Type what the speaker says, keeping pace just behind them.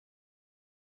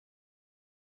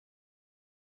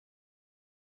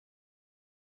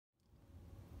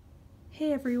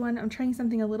Hey everyone, I'm trying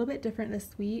something a little bit different this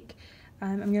week.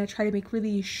 I'm going to try to make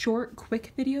really short,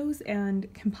 quick videos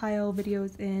and compile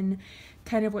videos in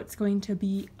kind of what's going to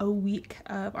be a week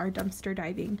of our dumpster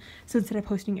diving. So instead of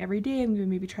posting every day, I'm going to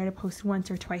maybe try to post once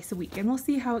or twice a week, and we'll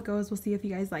see how it goes. We'll see if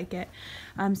you guys like it.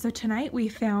 So tonight we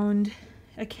found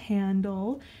a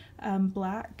candle,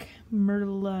 black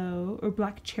Merlot, or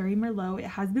black cherry Merlot. It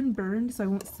has been burned, so I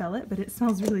won't sell it, but it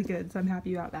smells really good, so I'm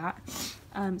happy about that.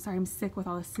 Sorry, I'm sick with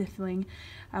all the sniffling.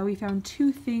 We found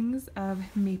 2 things of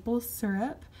maple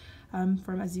syrup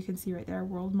from, as you can see right there,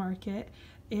 World Market.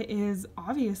 It is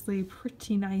obviously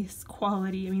pretty nice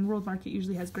quality. I mean, World Market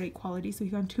usually has great quality, so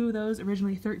we found 2 of those,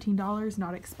 originally $13,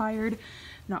 not expired,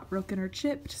 not broken or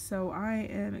chipped, so I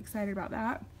am excited about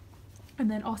that.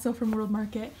 And then also from World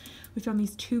Market, we found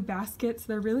these 2 baskets.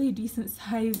 They're really decent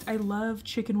sized. I love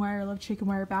chicken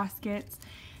wire baskets.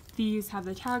 These have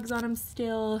the tags on them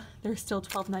still. They're still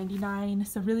 $12.99,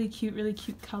 so really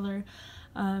cute color.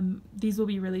 These will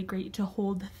be really great to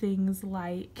hold things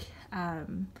like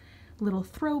little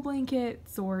throw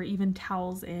blankets or even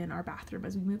towels in our bathroom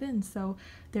as we move in. So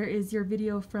there is your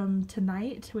video from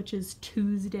tonight, which is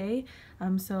Tuesday.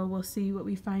 So we'll see what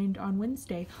we find on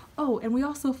Wednesday. Oh, and we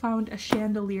also found a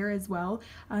chandelier as well.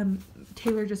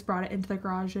 Taylor just brought it into the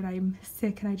garage and I'm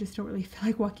sick and I just don't really feel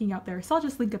like walking out there. So I'll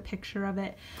just link a picture of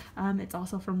it. It's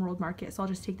also from World Market, so I'll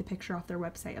just take the picture off their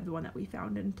website of the one that we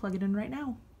found and plug it in right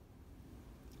now.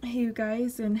 Hey you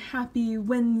guys, and happy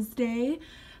Wednesday.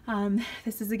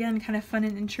 This is again kind of fun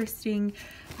and interesting.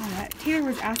 Taylor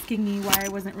was asking me why I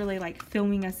wasn't really like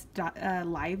filming us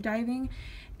live diving,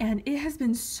 and it has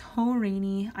been so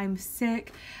rainy. I'm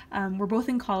sick. We're both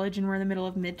in college and we're in the middle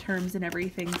of midterms and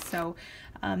everything, so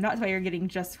that's why you're getting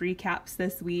just recaps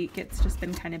this week. It's just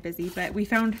been kind of busy, but we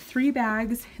found 3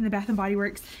 bags in the Bath & Body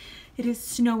Works. It is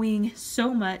snowing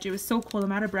so much. It was so cold.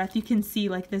 I'm out of breath. You can see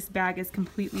like this bag is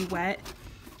completely wet.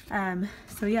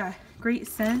 So yeah, great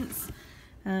scents.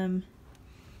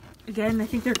 Again, I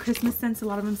think they're Christmas scents. A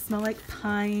lot of them smell like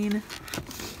pine.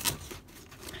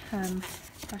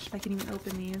 Gosh, if I can even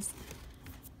open these.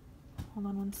 Hold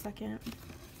on one second.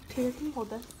 Taylor, can you hold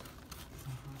this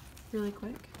really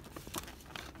quick?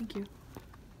 Thank you.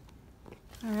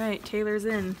 All right, Taylor's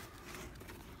in.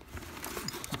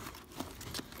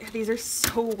 Yeah, these are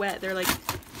so wet. They're like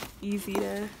easy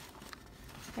to...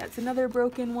 Yeah, it's another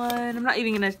broken one. I'm not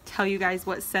even gonna tell you guys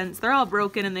what scents. They're all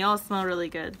broken and they all smell really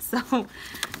good. So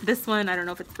this one, I don't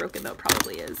know if it's broken though, it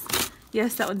probably is.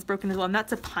 Yes, that one's broken as well, and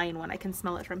that's a pine one. I can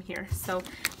smell it from here. So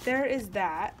there is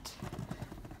that.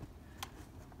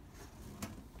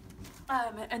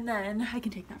 And then I can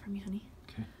take that from you, honey.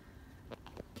 Okay.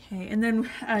 Okay, and then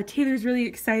Taylor's really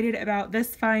excited about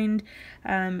this find.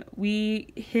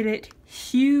 We hit it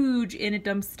huge in a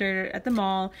dumpster at the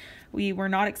mall. We were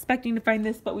not expecting to find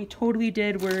this, but we totally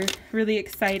did. We're really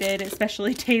excited,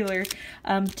 especially Taylor.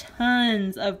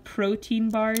 Tons of protein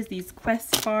bars, these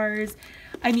Quest bars.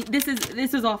 I mean, this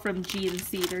is all from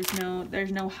GNC.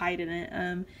 There's no hide in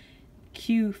it.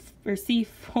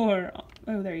 C4.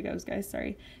 Oh, there he goes, guys.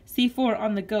 Sorry. C4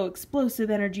 on the go, explosive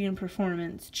energy and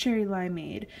performance, cherry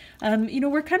limeade. You know,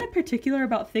 we're kind of particular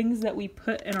about things that we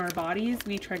put in our bodies.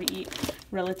 We try to eat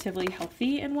relatively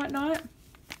healthy and whatnot.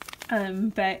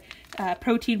 But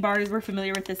protein bars, we're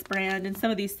familiar with this brand, and some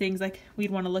of these things like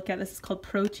we'd want to look at. This is called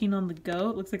Protein on the Go.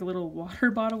 It looks like a little water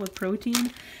bottle with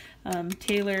protein.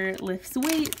 Taylor lifts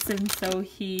weights, and so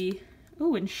he,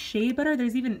 oh, and shea butter.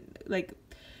 There's even like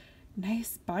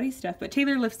nice body stuff, but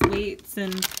Taylor lifts weights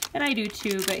and I do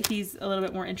too, but he's a little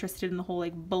bit more interested in the whole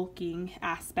like bulking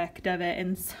aspect of it,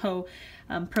 and so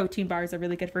protein bars are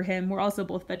really good for him. We're also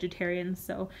both vegetarians,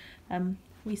 so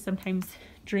we sometimes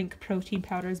drink protein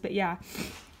powders, but yeah.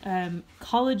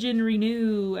 Collagen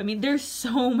Renew. I mean, there's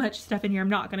so much stuff in here. I'm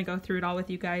not going to go through it all with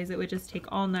you guys. It would just take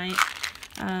all night.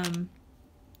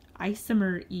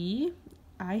 Isomer E.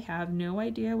 I have no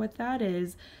idea what that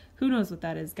is. Who knows what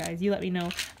that is, guys? You let me know.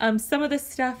 Some of this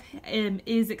stuff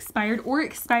is expired or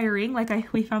expiring.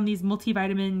 Like we found these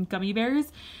multivitamin gummy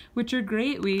bears, which are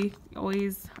great. We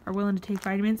always are willing to take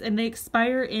vitamins, and they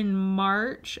expire in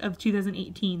March of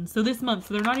 2018. So this month,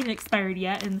 so they're not even expired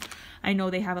yet. And I know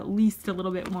they have at least a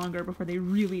little bit longer before they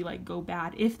really like go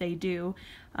bad, if they do.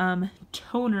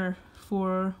 Toner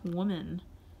for woman,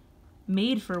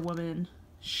 made for woman.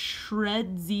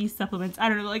 Shred Z supplements. I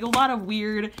don't know, like a lot of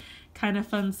weird kind of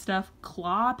fun stuff.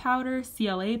 Claw powder,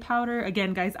 CLA powder.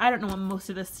 Again, guys, I don't know what most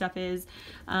of this stuff is.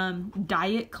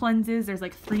 Diet cleanses. There's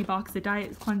like 3 boxes of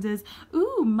diet cleanses.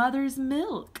 Ooh, mother's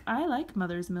milk. I like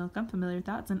mother's milk. I'm familiar with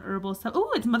that. It's an herbal stuff.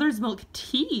 Ooh, it's mother's milk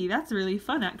tea. That's really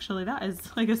fun, actually. That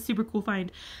is like a super cool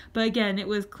find. But again, it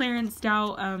was clearanced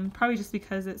out, probably just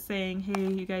because it's saying,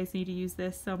 hey, you guys need to use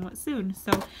this somewhat soon.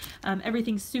 So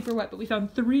everything's super wet, but we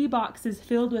found 3 boxes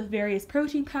filled with various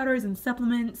protein powders and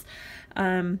supplements.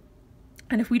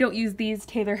 And if we don't use these,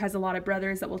 Taylor has a lot of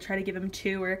brothers that will try to give him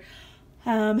to, or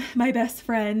my best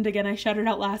friend, again, I shouted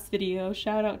out last video,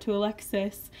 shout out to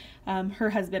Alexis. Her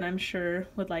husband, I'm sure,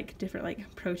 would like different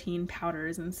like protein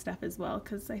powders and stuff as well,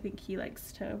 because I think he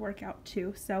likes to work out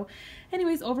too. So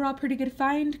anyways, overall pretty good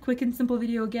find, quick and simple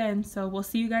video again. So we'll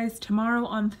see you guys tomorrow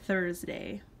on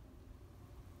Thursday.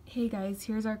 Hey guys,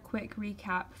 here's our quick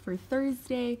recap for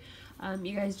Thursday.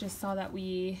 You guys just saw that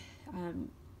we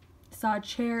saw a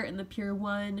chair in the Pier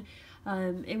 1.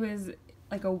 It was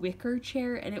like a wicker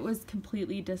chair and it was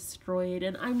completely destroyed,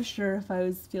 and I'm sure if I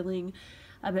was feeling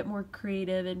a bit more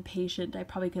creative and patient, I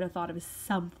probably could have thought of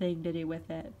something to do with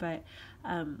it. But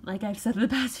like I've said in the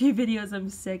past few videos, I'm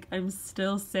sick. I'm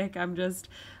still sick. I'm just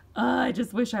I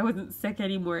just wish I wasn't sick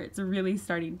anymore. It's really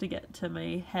starting to get to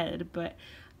my head, but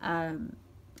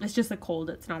it's just a cold.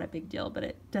 It's not a big deal, but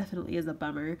it definitely is a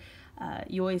bummer.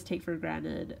 You always take for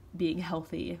granted being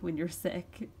healthy when you're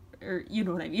sick, or you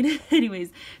know what I mean.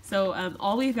 Anyways, so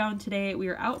all we found today, we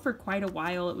were out for quite a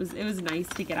while. It was nice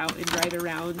to get out and drive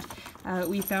around.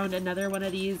 We found another one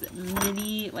of these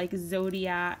mini like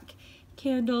zodiac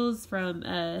candles from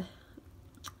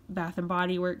Bath and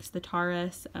Body Works, the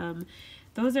Taurus.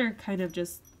 Those are kind of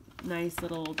just nice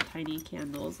little tiny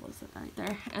candles. What's it right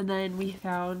there? And then we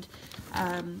found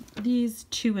these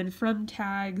to and from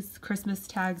tags, Christmas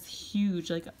tags, huge,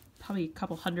 like probably a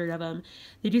couple hundred of them.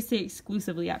 They do stay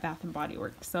exclusively at Bath and Body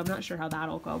Works, so I'm not sure how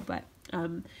that'll go, but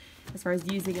as far as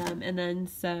using them. And then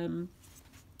some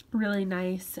really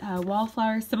nice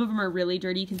wallflowers. Some of them are really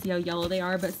dirty. You can see how yellow they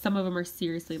are, but some of them are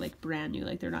seriously like brand new,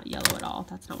 like they're not yellow at all.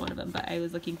 That's not one of them, but I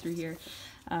was looking through here.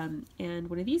 And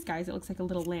one of these guys, it looks like a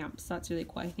little lamp, so that's really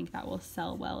cool. I think that will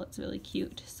sell well. It's really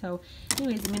cute. So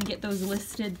anyways, I'm going to get those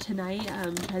listed tonight,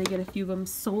 try to get a few of them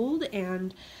sold,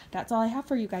 and that's all I have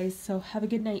for you guys, so have a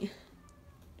good night.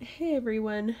 Hey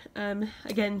everyone,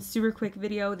 again, super quick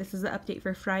video. This is the update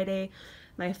for Friday.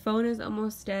 My phone is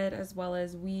almost dead, as well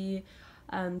as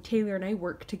Taylor and I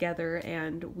work together,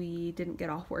 and we didn't get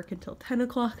off work until 10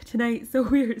 o'clock tonight, so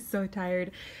we're so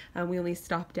tired. We only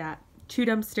stopped at 2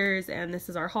 dumpsters, and this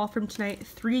is our haul from tonight.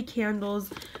 3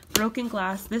 candles, broken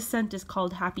glass. This scent is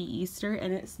called Happy Easter,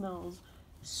 and it smells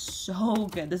so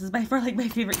good. This is by far like my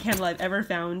favorite candle I've ever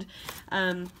found.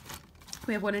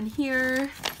 We have one in here.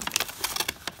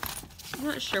 I'm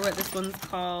not sure what this one's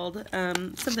called.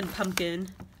 Something pumpkin.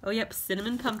 Oh yep,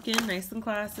 cinnamon pumpkin, nice and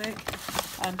classic.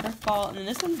 For fall. And then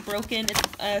this one's broken.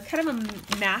 It's kind of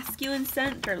a masculine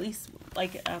scent, or at least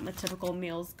like a typical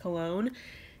male's cologne.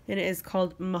 And it is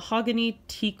called Mahogany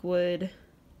Teakwood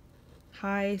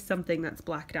High something. That's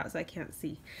blacked out so I can't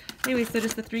see. Anyway, so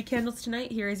just the 3 candles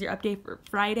tonight. Here is your update for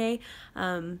Friday.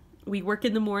 We work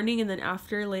in the morning, and then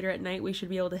later at night, we should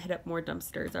be able to hit up more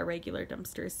dumpsters, our regular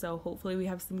dumpsters. So hopefully we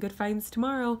have some good finds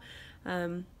tomorrow.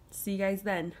 See you guys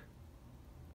then.